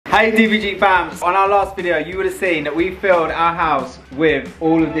Hey DVG fams, on our last video you would have seen that we filled our house with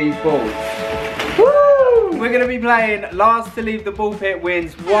all of these balls. Woo! We're going to be playing last to leave the ball pit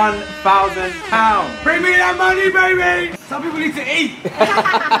wins £1,000. Bring me that money, baby! Some people need to eat.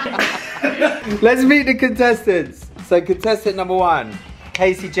 Let's meet the contestants. So contestant number 1,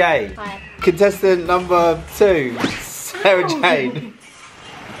 Casey J. Hi. Contestant number 2, Sarah Jane.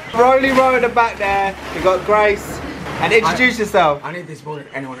 Rolly Row at the back there. We've got Grace. And introduce yourself. I need this more than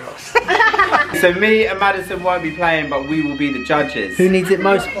anyone else. So me and Madison won't be playing, but we will be the judges. Who needs it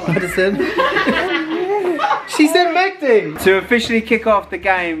most, Madison? She said Megdi. To officially kick off the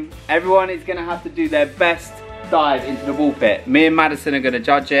game, everyone is going to have to do their best dive into the ball pit. Me and Madison are going to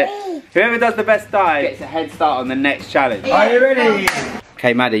judge it. Whoever does the best dive gets a head start on the next challenge. Are you ready?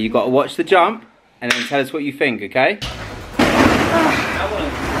 Okay, Maddie, you got to watch the jump and then tell us what you think, okay?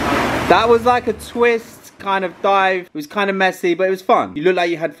 That was like a twist kind of dive. It was kind of messy, but it was fun. You look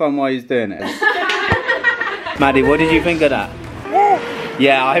like you had fun while you was doing it. Maddie, what did you think of that?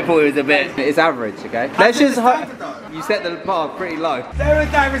 Yeah, I thought it was a bit, it's average, okay? Let's just hope you set the bar pretty low. Sarah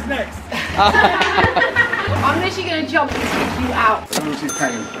Diver's next. I'm literally going to jump and stick you out. She's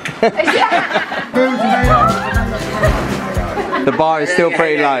paying. The bar is still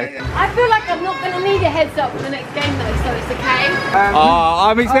pretty low. I feel like I'm not going to need a heads up for the next game though, so it's okay. Oh,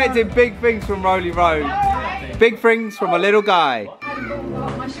 I'm expecting big things from Rolly Road. Big things from a little guy.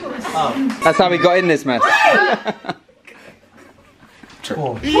 Oh. That's how we got in this mess.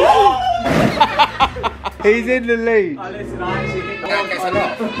 He's in the lead.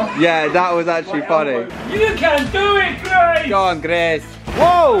 Yeah, that was actually funny. You can do it, Grace! Go on, Grace.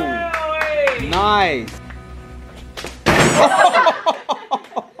 Whoa! Nice.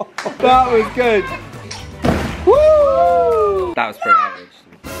 That was good. Woo! That was pretty average.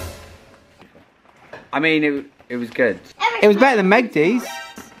 I mean, it was good. It was better than Megdi's.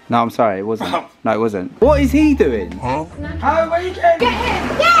 No, I'm sorry, it wasn't. No, it wasn't. What is he doing? How are you getting? Get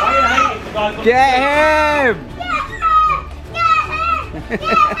him! Get him!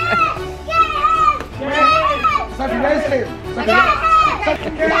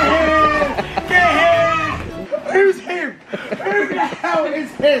 Who's him? Who the hell is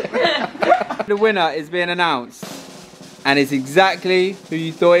him? The winner is being announced. And it's exactly who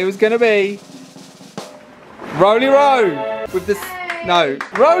you thought it was going to be. Rolly Row! With the... No,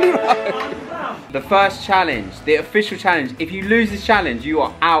 Rolly Row! The first challenge, the official challenge. If you lose this challenge, you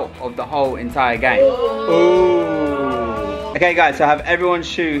are out of the whole entire game. Ooh. Okay guys, so I have everyone's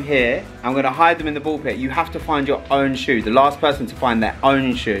shoe here. I'm going to hide them in the ball pit. You have to find your own shoe. The last person to find their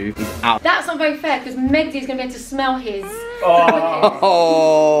own shoe is out. That's not very fair because Megdi's going to be able to smell his. Oh.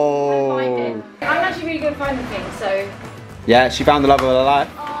 I'm actually really good at finding things, so. Yeah, she found the love of her life.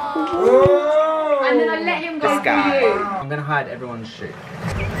 Oh. And then I let him go This for guy. you. I'm going to hide everyone's shoe.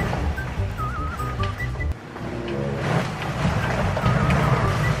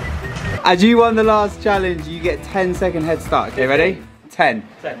 As you won the last challenge, you get 10-second head start. Okay, ready? 10.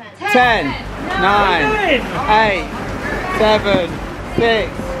 10, 9, 8, 7,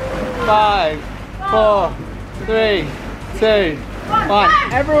 6, 5, 4, 3, 2, 1.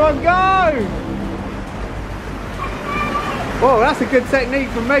 Everyone go! Whoa, that's a good technique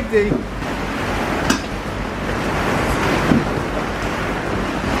from Megdi.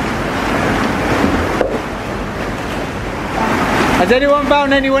 Has anyone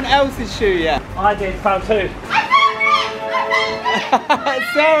found anyone else's shoe yet? I did, found 2.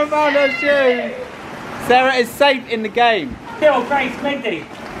 Sarah found her shoe. Sarah is safe in the game. Yo, Grace, Megdi.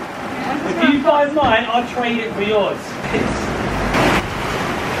 If you buy mine, I'll trade it for yours.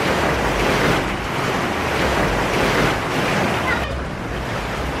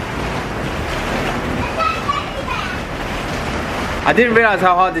 I didn't realise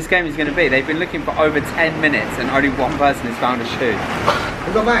how hard this game is going to be. They've been looking for over 10 minutes and only one person has found a shoe.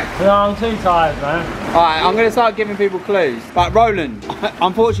 We got back. No, I'm too tired, man. Alright, I'm going to start giving people clues. But Roland,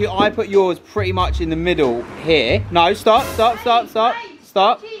 unfortunately I put yours pretty much in the middle here. No, stop. Stop.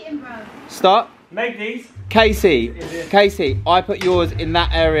 Megdi's. Casey, I put yours in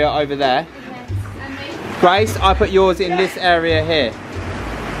that area over there. Grace, I put yours in this area here.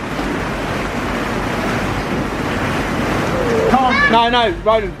 No,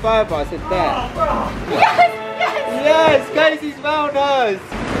 Roland, further, I said there. Yes, Casey's found hers.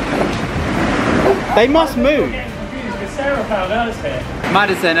 They must move. I'm getting confused because Sarah found hers here.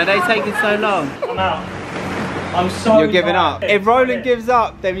 Madison, are they taking so long? I'm out. I'm so You're giving up. tired. If Roland gives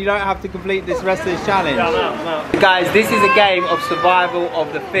up, then you don't have to complete this rest of this challenge. Yeah, I'm out. Guys, this is a game of survival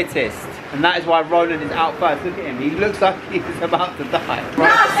of the fittest. And that is why Roland is out first. Look at him, he looks like he's about to die. No,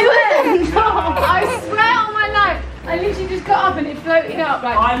 I swear on my life. I literally just got up and it floated up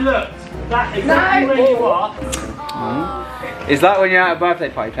like. I looked. That exactly where you are. It's like when you're at a birthday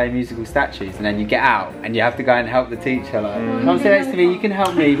party playing musical statues and then you get out and you have to go and help the teacher. Like, come sit next to me, you can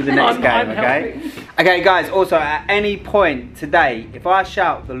help me with the next game, okay? Okay, guys, also at any point today, if I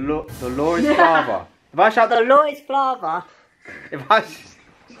shout the law is flava, if I shout the law is flava, if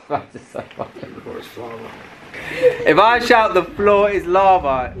I shout the floor is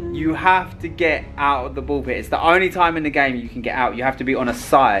lava, you have to get out of the ball pit. It's the only time in the game you can get out. You have to be on a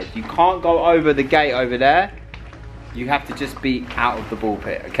side. You can't go over the gate over there. You have to just be out of the ball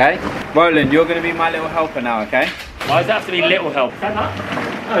pit, okay? Roland, you're going to be my little helper now, okay? Why does it have to be little help? Stand up.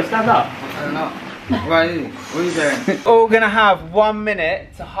 No, stand up. Stand up. What are you doing? All going to have 1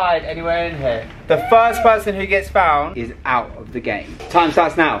 minute to hide anywhere in here. The first person who gets found is out of the game. Time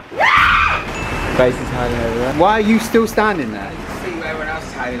starts now. Face is hiding over there. Why are you still standing there? See where everyone else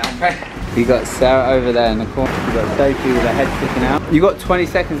is hiding. I'm You got Sarah over there in the corner. You got Sophie with her head sticking out. You got 20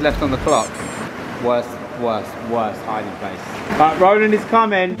 seconds left on the clock. Worst hiding place. But Roland is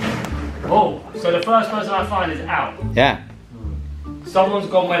coming. Oh, so the first person I find is out. Yeah. Someone's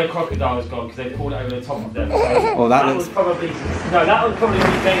gone where the crocodile has gone because they pulled it over the top of them. So Oh, that looks... was probably that would probably be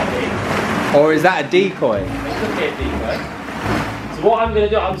Daisy. Or is that a decoy? It could be a decoy. So what I'm going to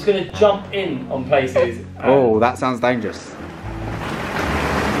do, I'm just going to jump in on places. Oh, that sounds dangerous.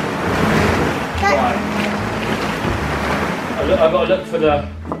 Right. I've got to look for the...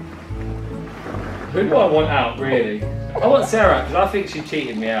 Who do I want out, really? I want Sarah, because I think she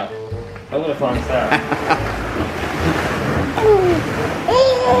cheated me out. I'm going to find Sarah.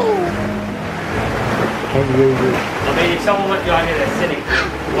 I mean, if someone went behind me, they're sitting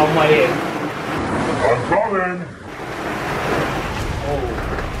one way in. I'm coming. Oh,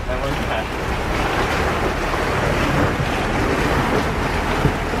 that one's bad.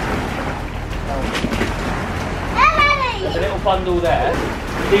 There's a little bundle there.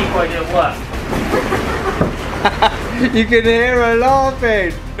 The decoy didn't work. You can hear her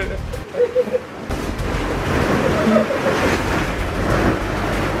laughing.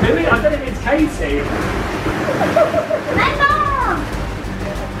 Really? I don't think it's Casey.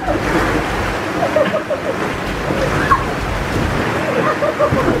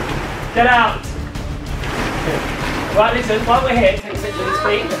 Get out! Right, listen, while we're here, take a picture of this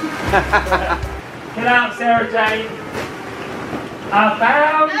feet. Get out, Sarah Jane. I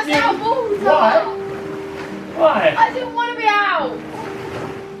found That's you. how balls Why? are. Why? I didn't want to be out.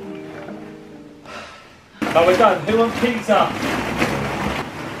 Oh, we're done. Who wants pizza?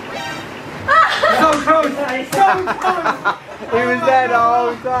 So close. So close. He was there the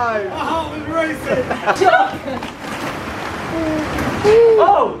whole time. My heart was racing.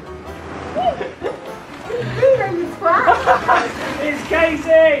 Oh! You twat. It's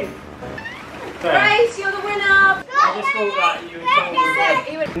Casey! Grace, you're the winner. I just thought that you were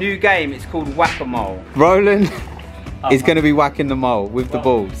trying to New game, it's called Whack-A-Mole. Roland is going to be whacking the mole with the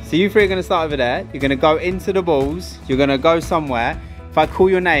balls. So you three are going to start over there. You're going to go into the balls. You're going to go somewhere. If I call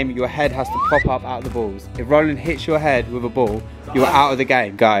your name, your head has to pop up out of the balls. If Roland hits your head with a ball, you're out of the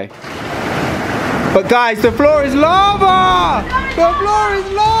game. Go. But guys, the floor is lava! The floor is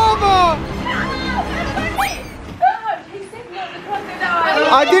lava!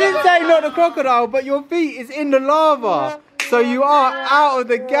 I didn't say not the crocodile, but your feet is in the lava. So you are out of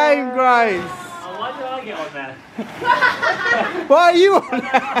the game, Grace. Oh, why did I get on there? Why are you on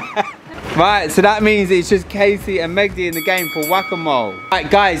there? Right, so that means it's just Casey and Megdi in the game for Whack-A-Mole. Right,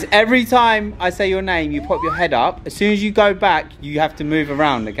 guys, every time I say your name, you pop your head up. As soon as you go back, you have to move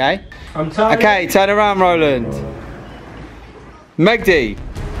around, okay? I'm tired. Okay, turn around, Roland. Megdi.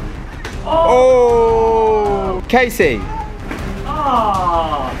 Oh. Casey.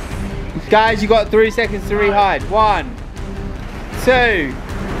 Oh. Guys, you got 3 seconds to re-hide. 1, 2,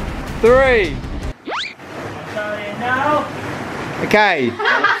 3. I'm turning now. Okay. I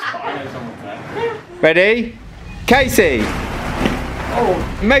know someone's there. Ready? Casey. Oh.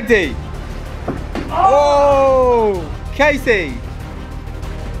 Megdi. Oh. Casey.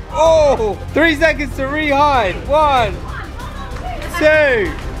 Oh. 3 seconds to re-hide. 1,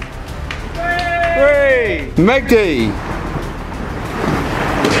 2, 3. Megdi.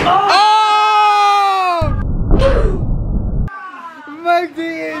 Oh!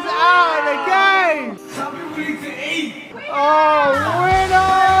 Megdi is out of the game! Some people need to eat. Oh,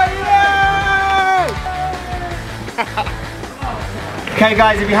 winner! Yay! Okay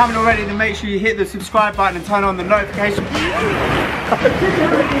guys, if you haven't already, then make sure you hit the subscribe button and turn on the notification.